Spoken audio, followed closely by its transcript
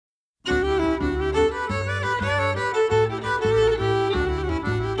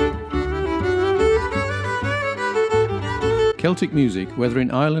Celtic music, whether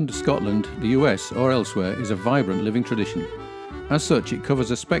in Ireland, Scotland, the US or elsewhere, is a vibrant living tradition. As such, it covers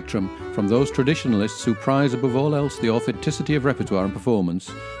a spectrum from those traditionalists who prize above all else the authenticity of repertoire and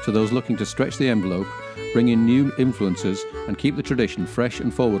performance, to those looking to stretch the envelope, bring in new influences and keep the tradition fresh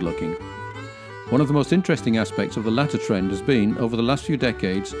and forward-looking. One of the most interesting aspects of the latter trend has been, over the last few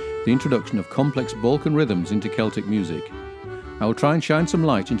decades, the introduction of complex Balkan rhythms into Celtic music. I will try and shine some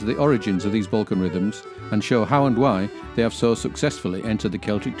light into the origins of these Balkan rhythms and show how and why they have so successfully entered the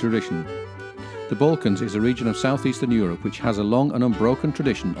Celtic tradition. The Balkans is a region of southeastern Europe which has a long and unbroken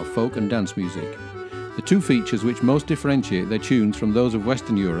tradition of folk and dance music. The two features which most differentiate their tunes from those of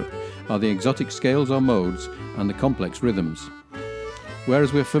Western Europe are the exotic scales or modes and the complex rhythms.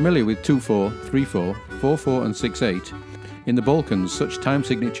 Whereas we're familiar with 2/4, 3/4, 4/4 and 6/8, in the Balkans such time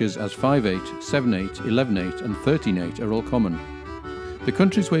signatures as 5/8, 7/8, 11/8 and 13/8 are all common. The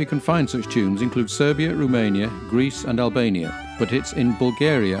countries where you can find such tunes include Serbia, Romania, Greece and Albania, but it's in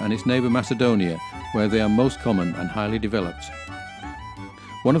Bulgaria and its neighbour Macedonia where they are most common and highly developed.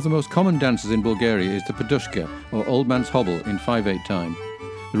 One of the most common dances in Bulgaria is the Padushka, or Old Man's Hobble, in 5/8 time.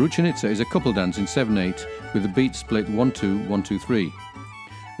 The Ruchenica is a couple dance in 7/8 with the beat split 1-2, 1-2-3.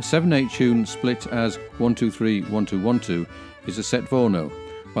 A 7/8 tune split as 1-2-3, 1-2-1-2 is a setvorno,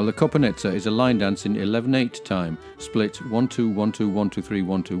 while the Kopanica is a line dance in 11/8 time, split 1-2, 1-2, 1-2-3,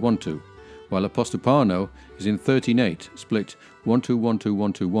 1-2, 1-2, while a postupano is in 13/8, split 1-2, 1-2,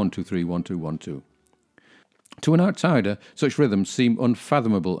 1-2, 1-2-3, 1-2, 1-2. To an outsider, such rhythms seem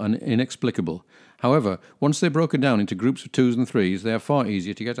unfathomable and inexplicable. However, once they're broken down into groups of 2s and 3s, they are far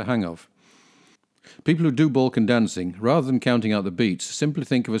easier to get a hang of. People who do Balkan dancing, rather than counting out the beats, simply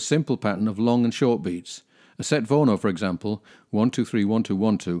think of a simple pattern of long and short beats. A setvorno, for example, 1-2-3, 1-2,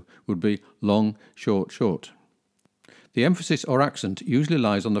 1-2, would be long, short, short. The emphasis or accent usually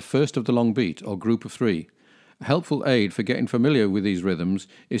lies on the first of the long beat, or group of 3. A helpful aid for getting familiar with these rhythms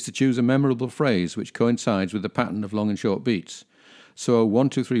is to choose a memorable phrase which coincides with the pattern of long and short beats. So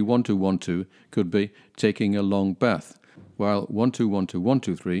 1-2-3, 1-2, 1-2 could be taking a long bath, while 1-2, 1-2,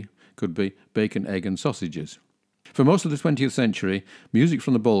 1-2, 3 could be bacon, egg and sausages. For most of the 20th century, music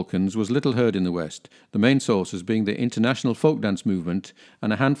from the Balkans was little heard in the West, the main sources being the international folk dance movement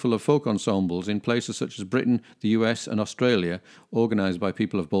and a handful of folk ensembles in places such as Britain, the US and Australia, organised by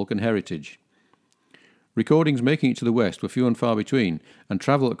people of Balkan heritage. Recordings making it to the West were few and far between, and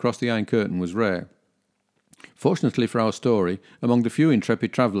travel across the Iron Curtain was rare. Fortunately for our story, among the few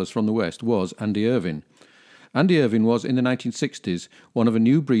intrepid travellers from the West was Andy Irvine. Andy Irvine was, in the 1960s, one of a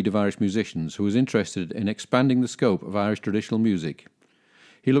new breed of Irish musicians who was interested in expanding the scope of Irish traditional music.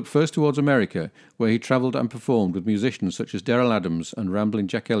 He looked first towards America, where he travelled and performed with musicians such as Daryl Adams and Ramblin'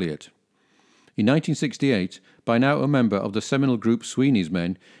 Jack Elliott. In 1968, by now a member of the seminal group Sweeney's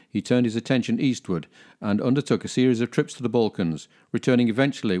Men, he turned his attention eastward and undertook a series of trips to the Balkans, returning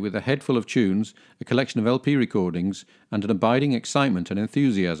eventually with a head full of tunes, a collection of LP recordings, and an abiding excitement and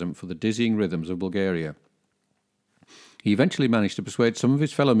enthusiasm for the dizzying rhythms of Bulgaria. He eventually managed to persuade some of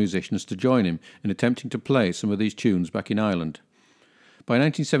his fellow musicians to join him in attempting to play some of these tunes back in Ireland. By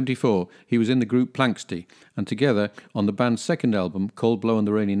 1974, he was in the group Planxty, and together, on the band's second album, Cold Blow on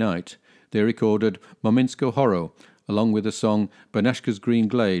the Rainy Night, they recorded Mominsko Horo, along with the song Banashka's Green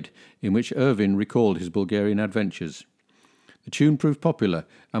Glade, in which Irvine recalled his Bulgarian adventures. The tune proved popular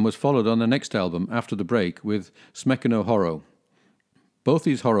and was followed on the next album after the break with Smekano Horo. Both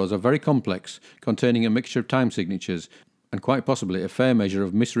these horrors are very complex, containing a mixture of time signatures, and quite possibly a fair measure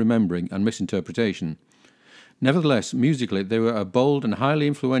of misremembering and misinterpretation. Nevertheless, musically they were a bold and highly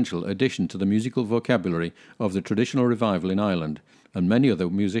influential addition to the musical vocabulary of the traditional revival in Ireland, and many other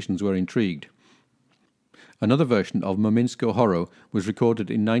musicians were intrigued. Another version of Mominsko Horo was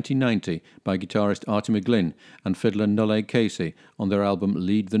recorded in 1990 by guitarist Artie McGlynn and fiddler Nollaig Casey on their album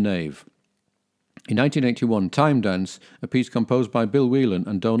Lead the Knave. In 1981, Time Dance, a piece composed by Bill Whelan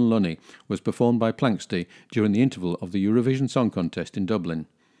and Donal Lunny, was performed by Planxty during the interval of the Eurovision Song Contest in Dublin.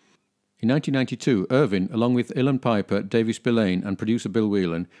 In 1992, Irvine, along with Ilan Piper, Davy Spillane and producer Bill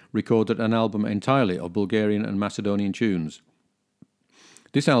Whelan, recorded an album entirely of Bulgarian and Macedonian tunes.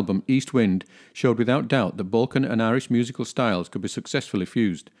 This album, East Wind, showed without doubt that Balkan and Irish musical styles could be successfully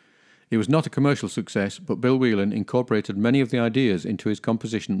fused. It was not a commercial success, but Bill Whelan incorporated many of the ideas into his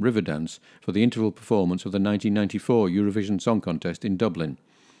composition Riverdance for the interval performance of the 1994 Eurovision Song Contest in Dublin.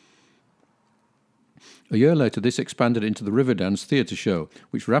 A year later, this expanded into the Riverdance theatre show,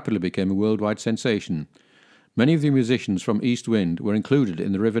 which rapidly became a worldwide sensation. Many of the musicians from East Wind were included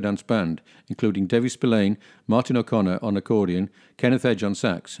in the Riverdance band, including Davy Spillane, Martin O'Connor on accordion, Kenneth Edge on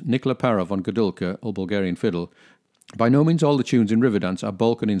sax, Nicola Parov on godulka, or Bulgarian fiddle, By no means all the tunes in Riverdance are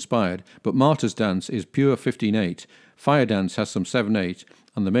Balkan inspired, but Martyr's Dance is pure 15/8, Fire Dance has some 7/8,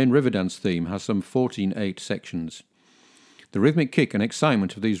 and the main Riverdance theme has some 14/8 sections. The rhythmic kick and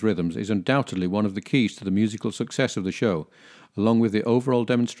excitement of these rhythms is undoubtedly one of the keys to the musical success of the show, along with the overall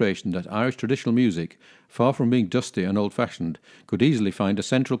demonstration that Irish traditional music, far from being dusty and old-fashioned, could easily find a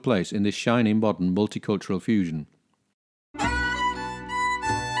central place in this shiny modern multicultural fusion.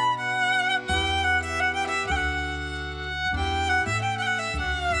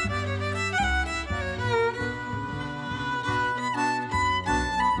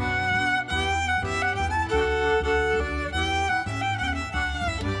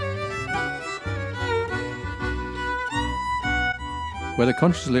 Whether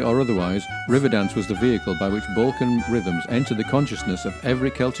consciously or otherwise, Riverdance was the vehicle by which Balkan rhythms entered the consciousness of every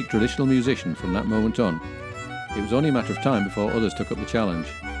Celtic traditional musician from that moment on. It was only a matter of time before others took up the challenge.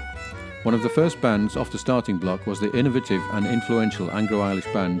 One of the first bands off the starting block was the innovative and influential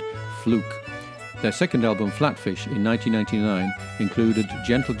Anglo-Irish band Flook. Their second album, Flatfish, in 1999, included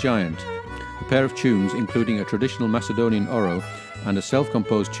Gentle Giant, a pair of tunes including a traditional Macedonian oro and a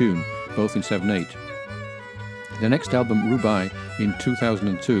self-composed tune, both in 7/8. Their next album, Rubai, in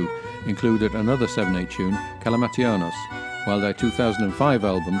 2002, included another 7/8 tune, Kalamatianos, while their 2005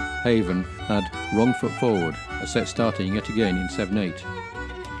 album, Haven, had Wrong Foot Forward, a set starting yet again in 7/8.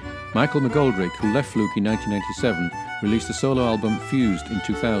 Michael McGoldrick, who left Flook in 1997, released a solo album, Fused, in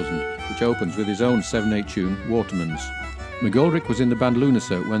 2000, which opens with his own 7/8 tune, Watermans. McGoldrick was in the band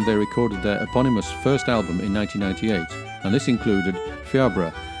Lunasa when they recorded their eponymous first album in 1998, and this included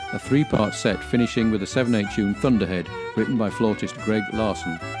Fiabra, a three-part set finishing with a 7/8 tune, Thunderhead, written by flautist Greg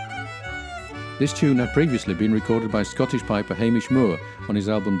Larson. This tune had previously been recorded by Scottish piper Hamish Moore on his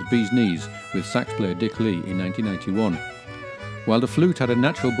album The Bee's Knees with sax player Dick Lee in 1991. While the flute had a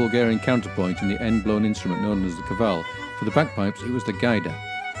natural Bulgarian counterpoint in the end-blown instrument known as the kaval, for the bagpipes it was the gaida.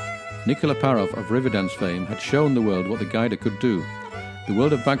 Nikola Parov of Riverdance fame had shown the world what the gaida could do. The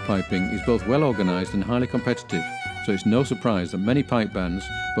world of bagpiping is both well-organised and highly competitive, so it's no surprise that many pipe bands,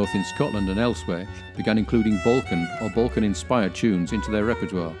 both in Scotland and elsewhere, began including Balkan or Balkan-inspired tunes into their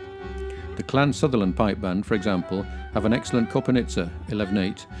repertoire. The Clan Sutherland Pipe Band, for example, have an excellent Kopanitsa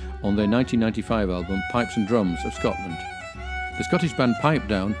 11/8 on their 1995 album Pipes and Drums of Scotland. The Scottish band Pipe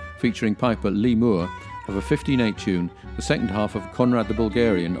Down, featuring piper Lee Moore, have a 15/8 tune, the second half of Conrad the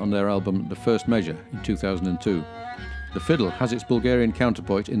Bulgarian on their album The First Measure in 2002. The fiddle has its Bulgarian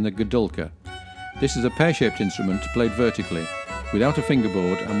counterpoint in the gadulka. This is a pear-shaped instrument played vertically, without a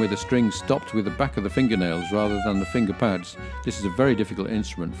fingerboard and with a string stopped with the back of the fingernails rather than the finger pads. This is a very difficult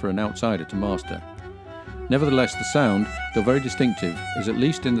instrument for an outsider to master. Nevertheless, the sound, though very distinctive, is at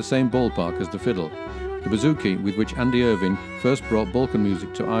least in the same ballpark as the fiddle. The bouzouki, with which Andy Irvine first brought Balkan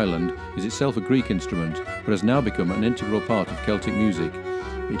music to Ireland, is itself a Greek instrument, but has now become an integral part of Celtic music.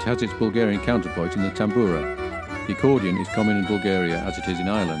 It has its Bulgarian counterpoint in the tambura. The accordion is common in Bulgaria as it is in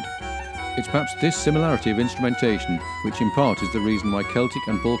Ireland. It's perhaps this similarity of instrumentation which in part is the reason why Celtic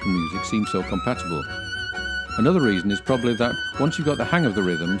and Balkan music seem so compatible. Another reason is probably that once you've got the hang of the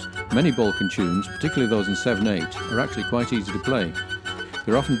rhythms, many Balkan tunes, particularly those in 7/8, are actually quite easy to play.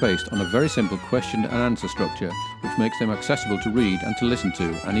 They're often based on a very simple question and answer structure which makes them accessible to read and to listen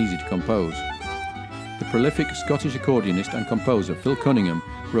to and easy to compose. The prolific Scottish accordionist and composer Phil Cunningham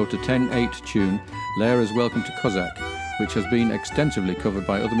wrote a 10/8 tune, Lara's Welcome to Cossack, which has been extensively covered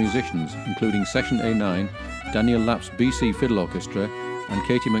by other musicians, including Session A9, Daniel Lapp's BC Fiddle Orchestra, and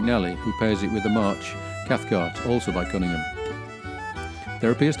Katie McNally, who pairs it with the march, Cathcart, also by Cunningham.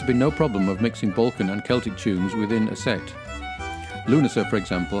 There appears to be no problem of mixing Balkan and Celtic tunes within a set. Lunasa, for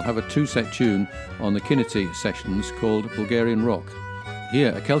example, have a 2-set tune on the Kinnity sessions called Bulgarian Rock.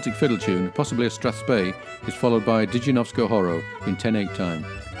 Here, a Celtic fiddle tune, possibly a Strathspey, is followed by Diginovsko Horo in 10/8 time.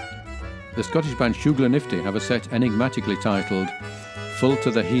 The Scottish band Shugla Nifty have a set enigmatically titled Full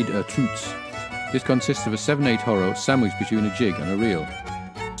to the Heed Truts. This consists of a 7/8 horo sandwiched between a jig and a reel.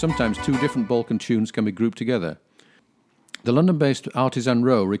 Sometimes two different Balkan tunes can be grouped together. The London-based Artisan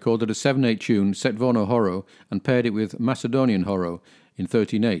Row recorded a 7/8 tune, Setvono Horo, and paired it with Macedonian Horo in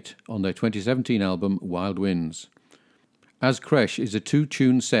 13/8 on their 2017 album Wild Winds. As Creche is a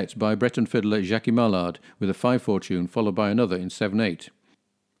 2-tune set by Breton fiddler Jackie Mallard with a 5/4 tune followed by another in 7/8.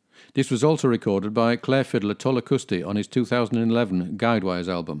 This was also recorded by Clare fiddler Tola Custi on his 2011 Guidewires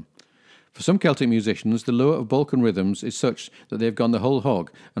album. For some Celtic musicians, the lure of Balkan rhythms is such that they've gone the whole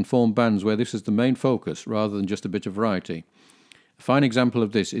hog and formed bands where this is the main focus rather than just a bit of variety. A fine example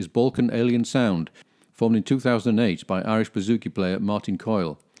of this is Balkan Alien Sound, formed in 2008 by Irish bouzouki player Martin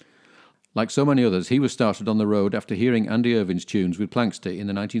Coyle. Like so many others, he was started on the road after hearing Andy Irvine's tunes with Planxty in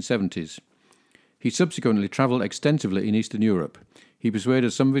the 1970s. He subsequently travelled extensively in Eastern Europe. He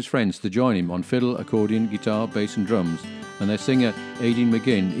persuaded some of his friends to join him on fiddle, accordion, guitar, bass and drums, and their singer Aideen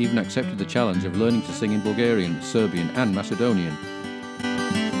McGinn even accepted the challenge of learning to sing in Bulgarian, Serbian and Macedonian.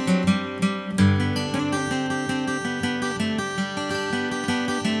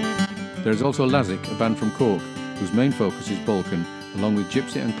 There is also Lazik, a band from Cork, whose main focus is Balkan, along with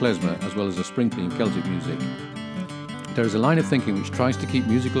gypsy and klezmer, as well as a sprinkling of Celtic music. There is a line of thinking which tries to keep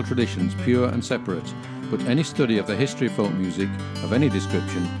musical traditions pure and separate, but any study of the history of folk music of any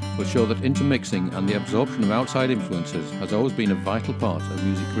description will show that intermixing and the absorption of outside influences has always been a vital part of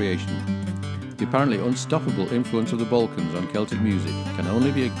music creation. The apparently unstoppable influence of the Balkans on Celtic music can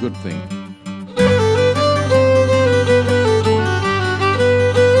only be a good thing.